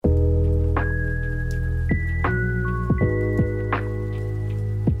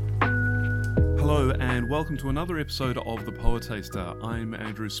welcome to another episode of The Poetaster. I'm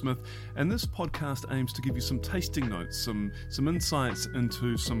Andrew Smith, and this podcast aims to give you some tasting notes, some insights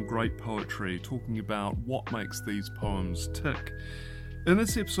into some great poetry, talking about what makes these poems tick. In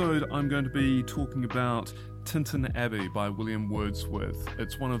this episode, I'm going to be talking about Tintern, Abbey by William Wordsworth.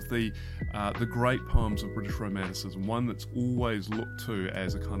 It's one of the great poems of British Romanticism, one that's always looked to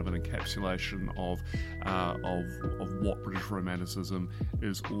as a kind of an encapsulation of what British Romanticism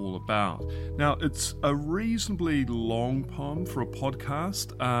is all about. Now, it's a reasonably long poem for a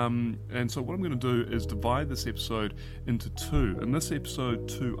podcast, and so what I'm going to do is divide this episode into two. In this episode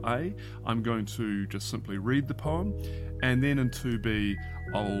 2A, I'm going to just simply read the poem, and then in 2B,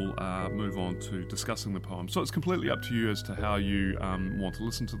 I'll move on to discussing the poem. So it's completely up to you as to how you want to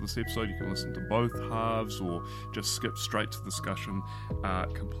listen to this episode. You can listen to both halves or just skip straight to discussion.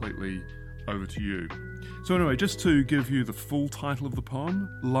 Completely over to you. So anyway, just to give you the full title of the poem,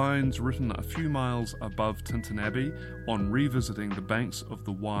 lines written a few miles above Tintern Abbey on revisiting the banks of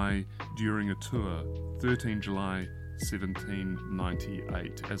the Wye during a tour, 13 July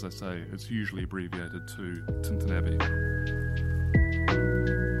 1798. As I say, it's usually abbreviated to Tintern Abbey.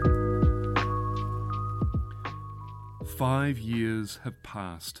 "5 years have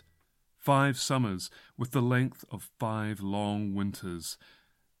passed, 5 summers with the length of 5 long winters,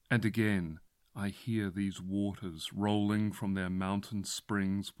 and again I hear these waters rolling from their mountain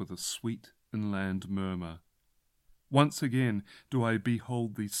springs with a sweet inland murmur. Once again do I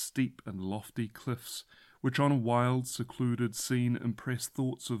behold these steep and lofty cliffs, which on a wild, secluded scene impress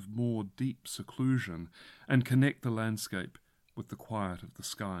thoughts of more deep seclusion, and connect the landscape with the quiet of the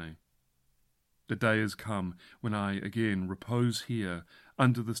sky. The day is come when I again repose here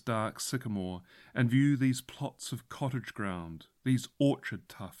under this dark sycamore and view these plots of cottage ground, these orchard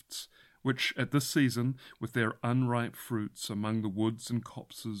tufts, which at this season, with their unripe fruits among the woods and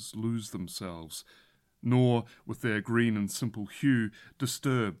copses, lose themselves, nor, with their green and simple hue,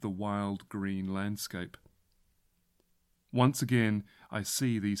 disturb the wild green landscape. Once again I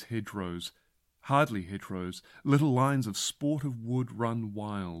see these hedgerows, hardly hedgerows, little lines of sportive wood run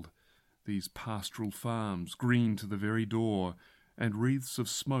wild, these pastoral farms, green to the very door, and wreaths of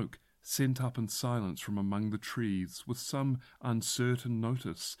smoke sent up in silence from among the trees, with some uncertain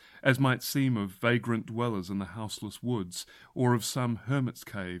notice, as might seem of vagrant dwellers in the houseless woods, or of some hermit's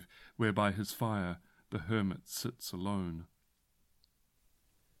cave, where by his fire the hermit sits alone.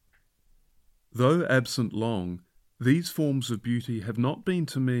 Though absent long, these forms of beauty have not been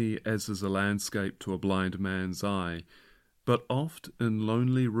to me as is a landscape to a blind man's eye, but oft in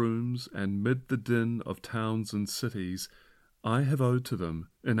lonely rooms and mid the din of towns and cities, I have owed to them,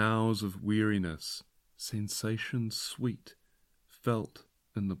 in hours of weariness, sensations sweet, felt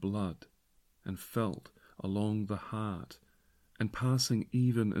in the blood, and felt along the heart, and passing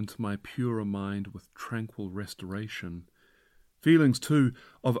even into my purer mind with tranquil restoration, feelings too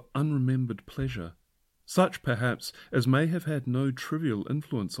of unremembered pleasure, such perhaps as may have had no trivial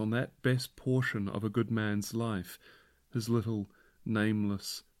influence on that best portion of a good man's life, his little,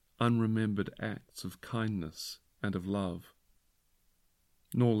 nameless, unremembered acts of kindness and of love.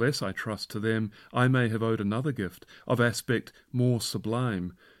 Nor less, I trust, to them I may have owed another gift, of aspect more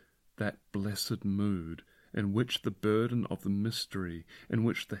sublime, that blessed mood in which the burden of the mystery, in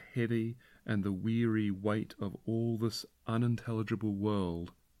which the heady and the weary weight of all this unintelligible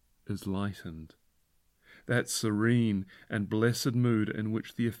world is lightened, that serene and blessed mood in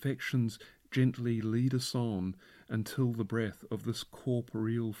which the affections gently lead us on until the breath of this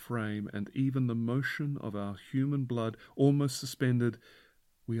corporeal frame and even the motion of our human blood almost suspended,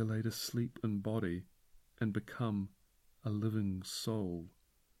 we are laid asleep in body and become a living soul,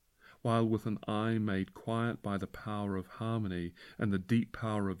 while with an eye made quiet by the power of harmony and the deep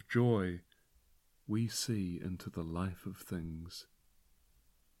power of joy, we see into the life of things.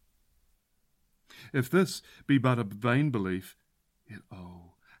 If this be but a vain belief, yet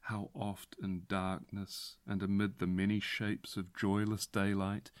oh, how oft in darkness and amid the many shapes of joyless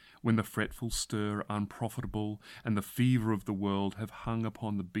daylight, when the fretful stir, unprofitable, and the fever of the world have hung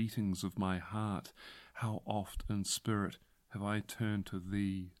upon the beatings of my heart, how oft in spirit have I turned to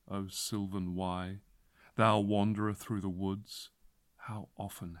thee, O sylvan Wye, thou wanderer through the woods, how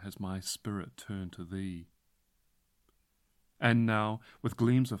often has my spirit turned to thee. And now, with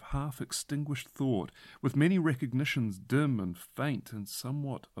gleams of half-extinguished thought, with many recognitions dim and faint and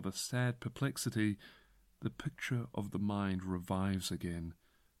somewhat of a sad perplexity, the picture of the mind revives again,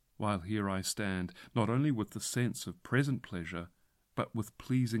 while here I stand, not only with the sense of present pleasure, but with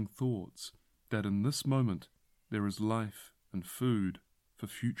pleasing thoughts, that in this moment there is life and food for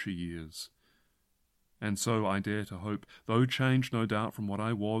future years. And so I dare to hope, though changed no doubt from what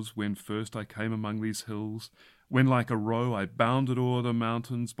I was when first I came among these hills, when like a roe I bounded o'er the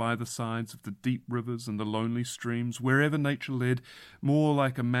mountains by the sides of the deep rivers and the lonely streams, wherever nature led, more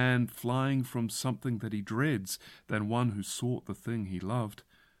like a man flying from something that he dreads than one who sought the thing he loved.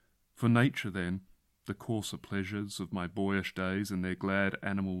 For nature, then, the coarser pleasures of my boyish days and their glad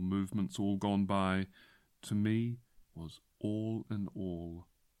animal movements all gone by, to me was all in all.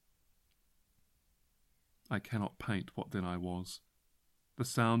 I cannot paint what then I was. The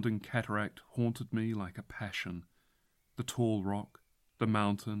sounding cataract haunted me like a passion. The tall rock, the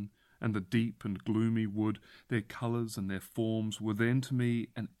mountain, and the deep and gloomy wood, their colours and their forms were then to me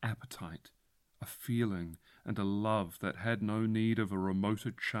an appetite, a feeling, and a love that had no need of a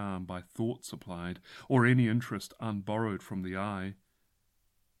remoter charm by thought supplied, or any interest unborrowed from the eye.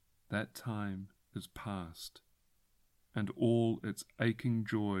 That time is past, and all its aching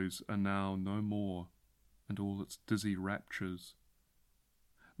joys are now no more, and all its dizzy raptures.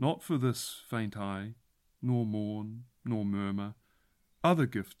 Not for this faint eye, nor mourn, nor murmur. Other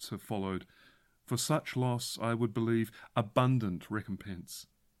gifts have followed. For such loss, I would believe, abundant recompense.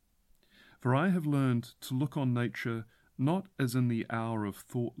 For I have learned to look on nature not as in the hour of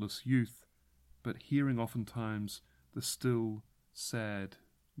thoughtless youth, but hearing oftentimes the still, sad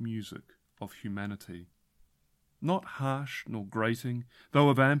music of humanity. Not harsh nor grating, though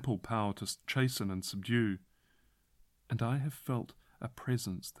of ample power to chasten and subdue. And I have felt a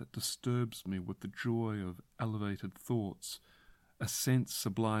presence that disturbs me with the joy of elevated thoughts, a sense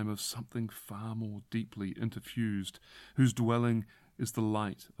sublime of something far more deeply interfused, whose dwelling is the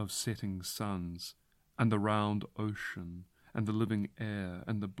light of setting suns, and the round ocean, and the living air,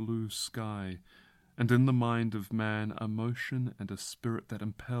 and the blue sky, and in the mind of man a motion and a spirit that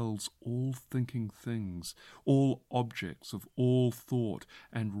impels all thinking things, all objects of all thought,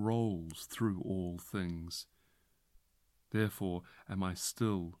 and rolls through all things. Therefore am I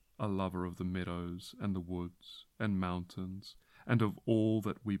still a lover of the meadows, and the woods, and mountains, and of all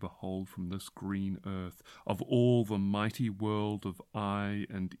that we behold from this green earth, of all the mighty world of eye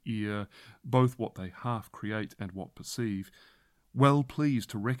and ear, both what they half create and what perceive, well pleased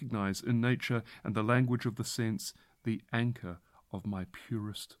to recognize in nature and the language of the sense the anchor of my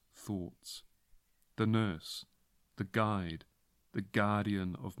purest thoughts, the nurse, the guide, the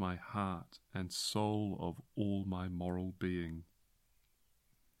guardian of my heart and soul of all my moral being.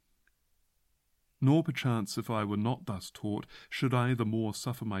 Nor perchance, if I were not thus taught, should I the more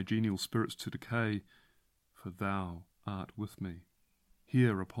suffer my genial spirits to decay, for thou art with me,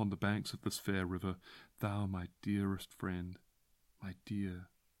 here upon the banks of this fair river, thou my dearest friend, my dear,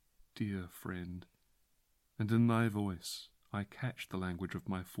 dear friend, and in thy voice I catch the language of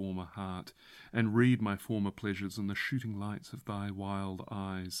my former heart, and read my former pleasures in the shooting lights of thy wild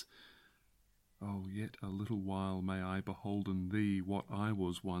eyes. Oh, yet a little while may I behold in thee what I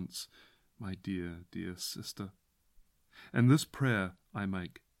was once, my dear, dear sister. And this prayer I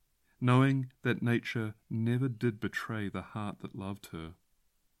make, knowing that nature never did betray the heart that loved her.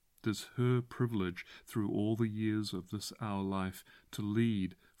 'Tis her privilege through all the years of this our life to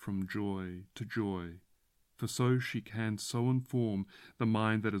lead from joy to joy, for so she can so inform the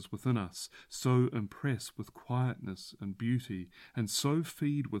mind that is within us, so impress with quietness and beauty, and so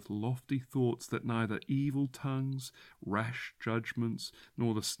feed with lofty thoughts that neither evil tongues, rash judgments,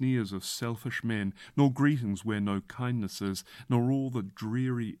 nor the sneers of selfish men, nor greetings where no kindness is, nor all the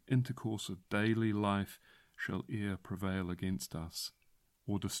dreary intercourse of daily life shall e'er prevail against us,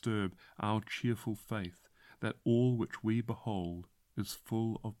 or disturb our cheerful faith that all which we behold is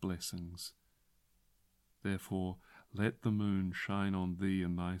full of blessings. Therefore let the moon shine on thee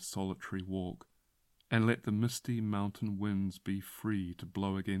in thy solitary walk, and let the misty mountain winds be free to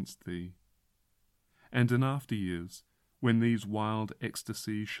blow against thee. And in after years, when these wild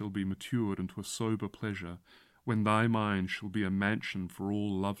ecstasies shall be matured into a sober pleasure, when thy mind shall be a mansion for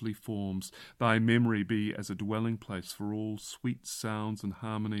all lovely forms, thy memory be as a dwelling place for all sweet sounds and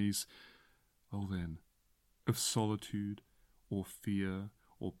harmonies, oh then, if solitude or fear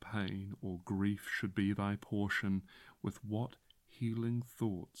or pain or grief should be thy portion, with what healing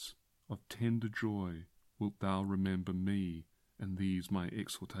thoughts of tender joy wilt thou remember me and these my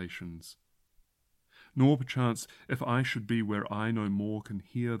exhortations? Nor perchance, if I should be where I no more can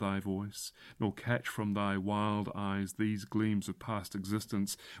hear thy voice, nor catch from thy wild eyes these gleams of past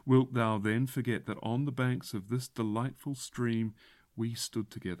existence, wilt thou then forget that on the banks of this delightful stream we stood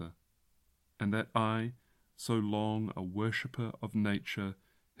together, and that I, so long a worshipper of nature,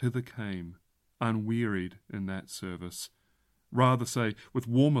 hither came, unwearied in that service, rather say, with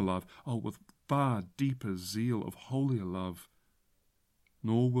warmer love, oh, with far deeper zeal of holier love.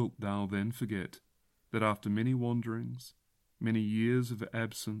 Nor wilt thou then forget that after many wanderings, many years of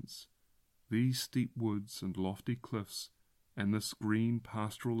absence, these steep woods and lofty cliffs and this green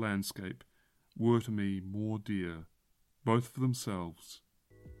pastoral landscape were to me more dear, both for themselves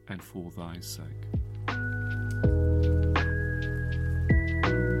and for thy sake.